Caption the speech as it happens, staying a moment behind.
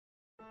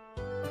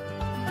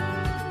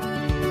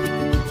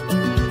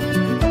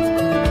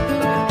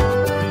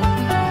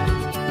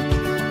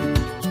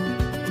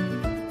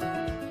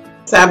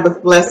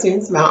Sabbath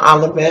blessings, Mount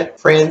Olivet,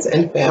 friends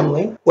and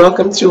family.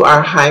 Welcome to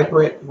our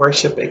hybrid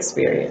worship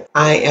experience.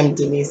 I am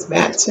Denise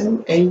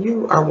Batton, and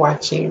you are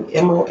watching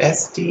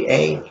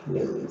MOSDA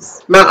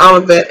News. Mount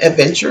Olivet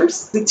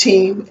Adventures, the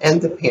team and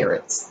the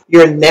parents.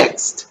 Your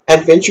next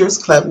Adventures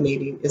Club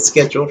meeting is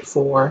scheduled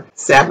for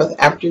Sabbath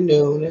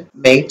afternoon,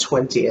 May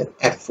 20th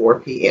at 4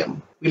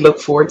 p.m. We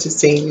look forward to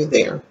seeing you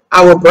there.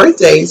 Our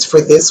birthdays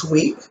for this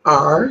week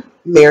are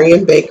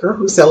Marion Baker,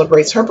 who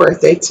celebrates her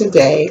birthday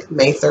today,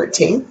 May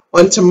 13th.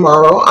 On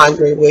tomorrow,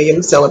 Andre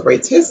Williams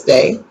celebrates his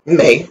day,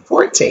 May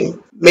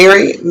 14th.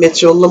 Mary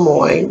Mitchell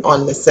Lemoyne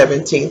on the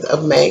 17th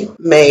of May.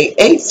 May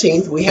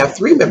 18th, we have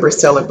three members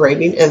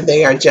celebrating, and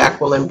they are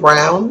Jacqueline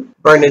Brown,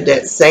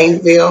 Bernadette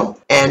Sainville,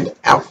 and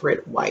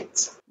Alfred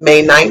White.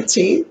 May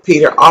 19th,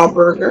 Peter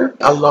Allberger,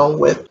 along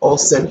with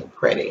Olson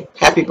Preddy.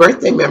 Happy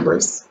birthday,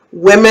 members.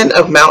 Women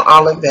of Mount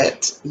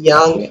Olivet,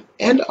 young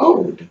and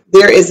old.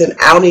 There is an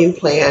outing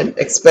planned,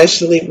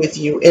 especially with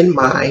you in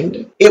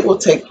mind. It will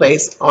take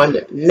place on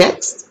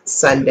next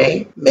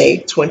Sunday, May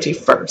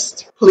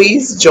 21st.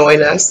 Please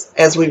join us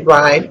as we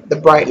ride the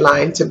Bright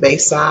Line to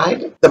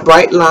Bayside. The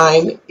Bright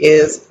Line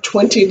is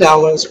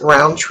 $20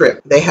 round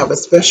trip. They have a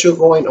special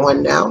going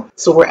on now,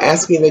 so we're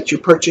asking that you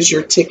purchase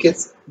your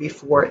tickets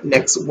before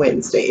next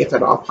Wednesday, if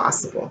at all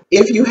possible.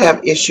 If you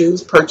have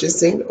issues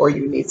purchasing or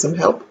you need some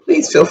help,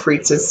 please feel free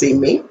to see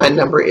me. My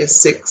number is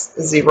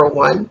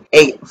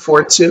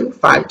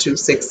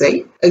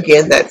 601-842-5268.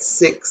 Again,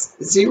 that's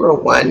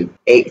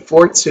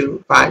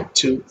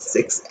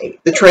 601-842-5268.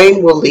 The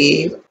train will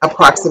leave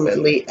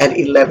approximately at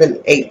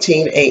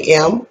 11:18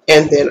 a.m.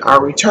 and then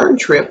our return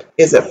trip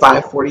is at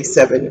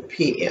 5:47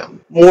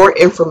 p.m. More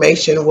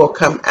information will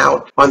come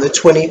out on the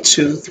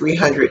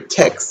 22300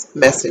 text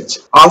message.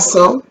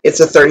 Also,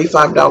 it's a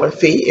 $35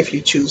 fee if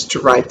you choose to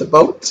ride the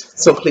boat,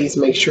 so please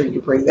make sure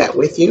you bring that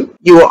with you.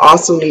 You will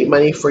also need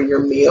money for your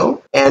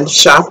meal and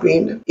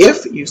shopping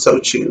if you so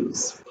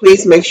choose.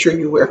 Please make sure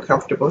you wear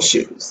comfortable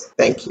shoes.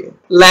 Thank you.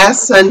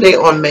 Last Sunday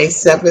on May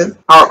 7th,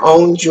 our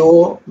own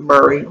Jewel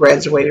Murray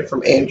graduated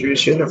from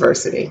Andrews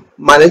University.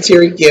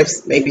 Monetary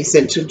gifts may be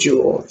sent to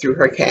Jewel through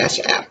her Cash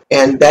App,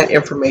 and that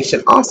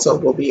information also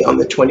will be on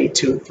the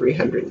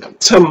 22300 number.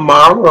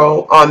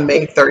 Tomorrow on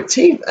May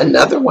 13th,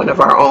 another one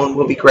of our own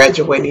will be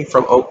graduating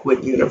from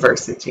Oakwood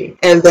University,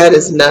 and that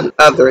is none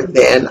other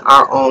than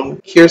our own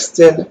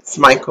Kirsten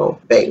Smichael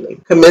Bailey.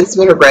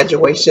 Commencement or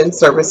graduation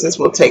services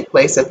will take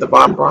place at the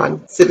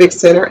Bonbon Civic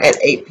Center at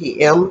 8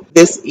 p.m.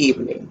 this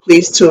evening.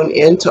 Please tune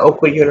in to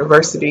Oakwood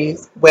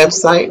University's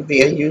website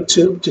via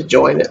YouTube to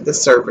join the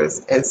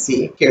service and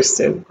see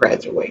Kirsten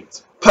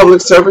graduate.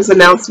 Public service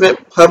announcement,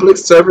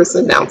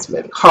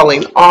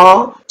 calling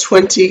all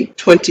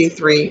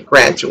 2023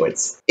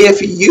 graduates.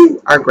 If you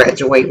are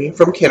graduating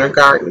from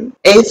kindergarten,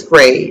 8th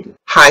grade,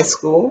 high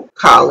school,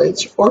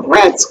 college, or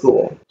grad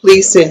school,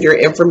 please send your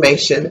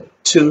information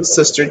to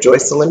Sister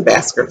Joycelyn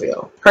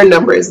Baskerville. Her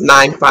number is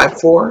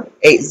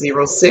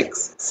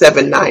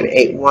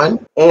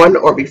 954-806-7981 on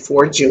or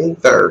before June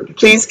 3rd.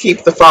 Please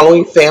keep the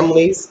following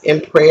families in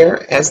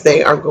prayer as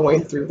they are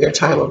going through their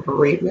time of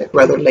bereavement.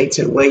 Brother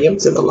Layton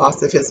Williams in the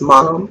loss of his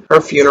mom.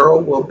 Her funeral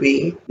will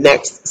be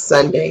next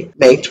Sunday,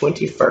 May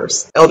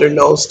 21st. Elder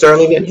Noel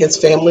Sterling and his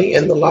family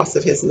in the loss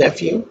of his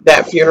nephew.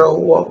 That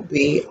funeral will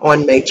be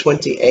on May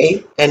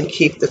 28th. And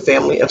keep the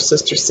family of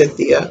Sister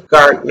Cynthia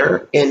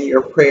Gardner in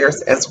your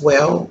prayers as well.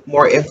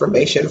 More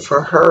information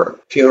for her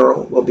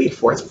funeral will be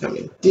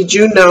forthcoming. Did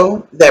you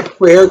know that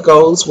prayer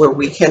goes where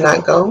we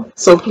cannot go?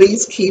 So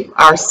please keep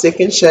our sick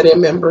and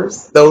shut-in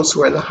members, those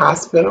who are in the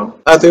hospital,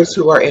 others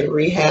who are in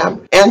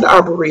rehab, and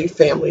our bereaved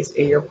families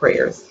in your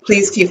prayers.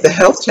 Please keep the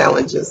health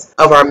challenges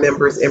of our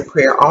members in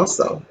prayer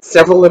also.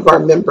 Several of our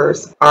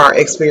members are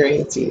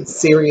experiencing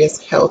serious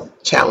health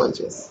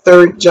challenges.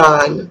 3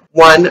 John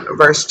 1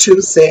 verse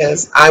 2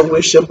 says, I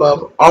wish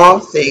above all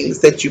things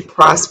that you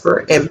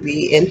prosper and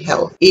be in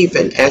health,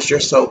 even as your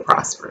soul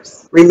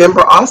prospers.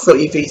 Remember also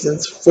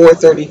Ephesians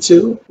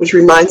 4:32, which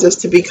reminds us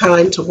to be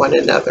kind to one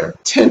another,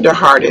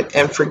 tender-hearted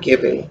and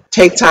forgiving.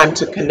 Take time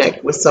to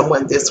connect with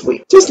someone this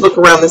week. Just look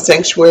around the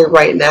sanctuary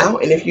right now,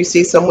 and if you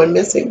see someone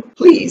missing,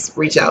 please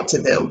reach out to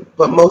them.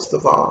 But most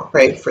of all,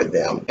 pray for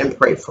them and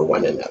pray for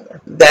one another.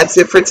 That's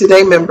it for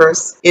today,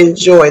 members.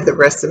 Enjoy the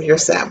rest of your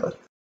Sabbath.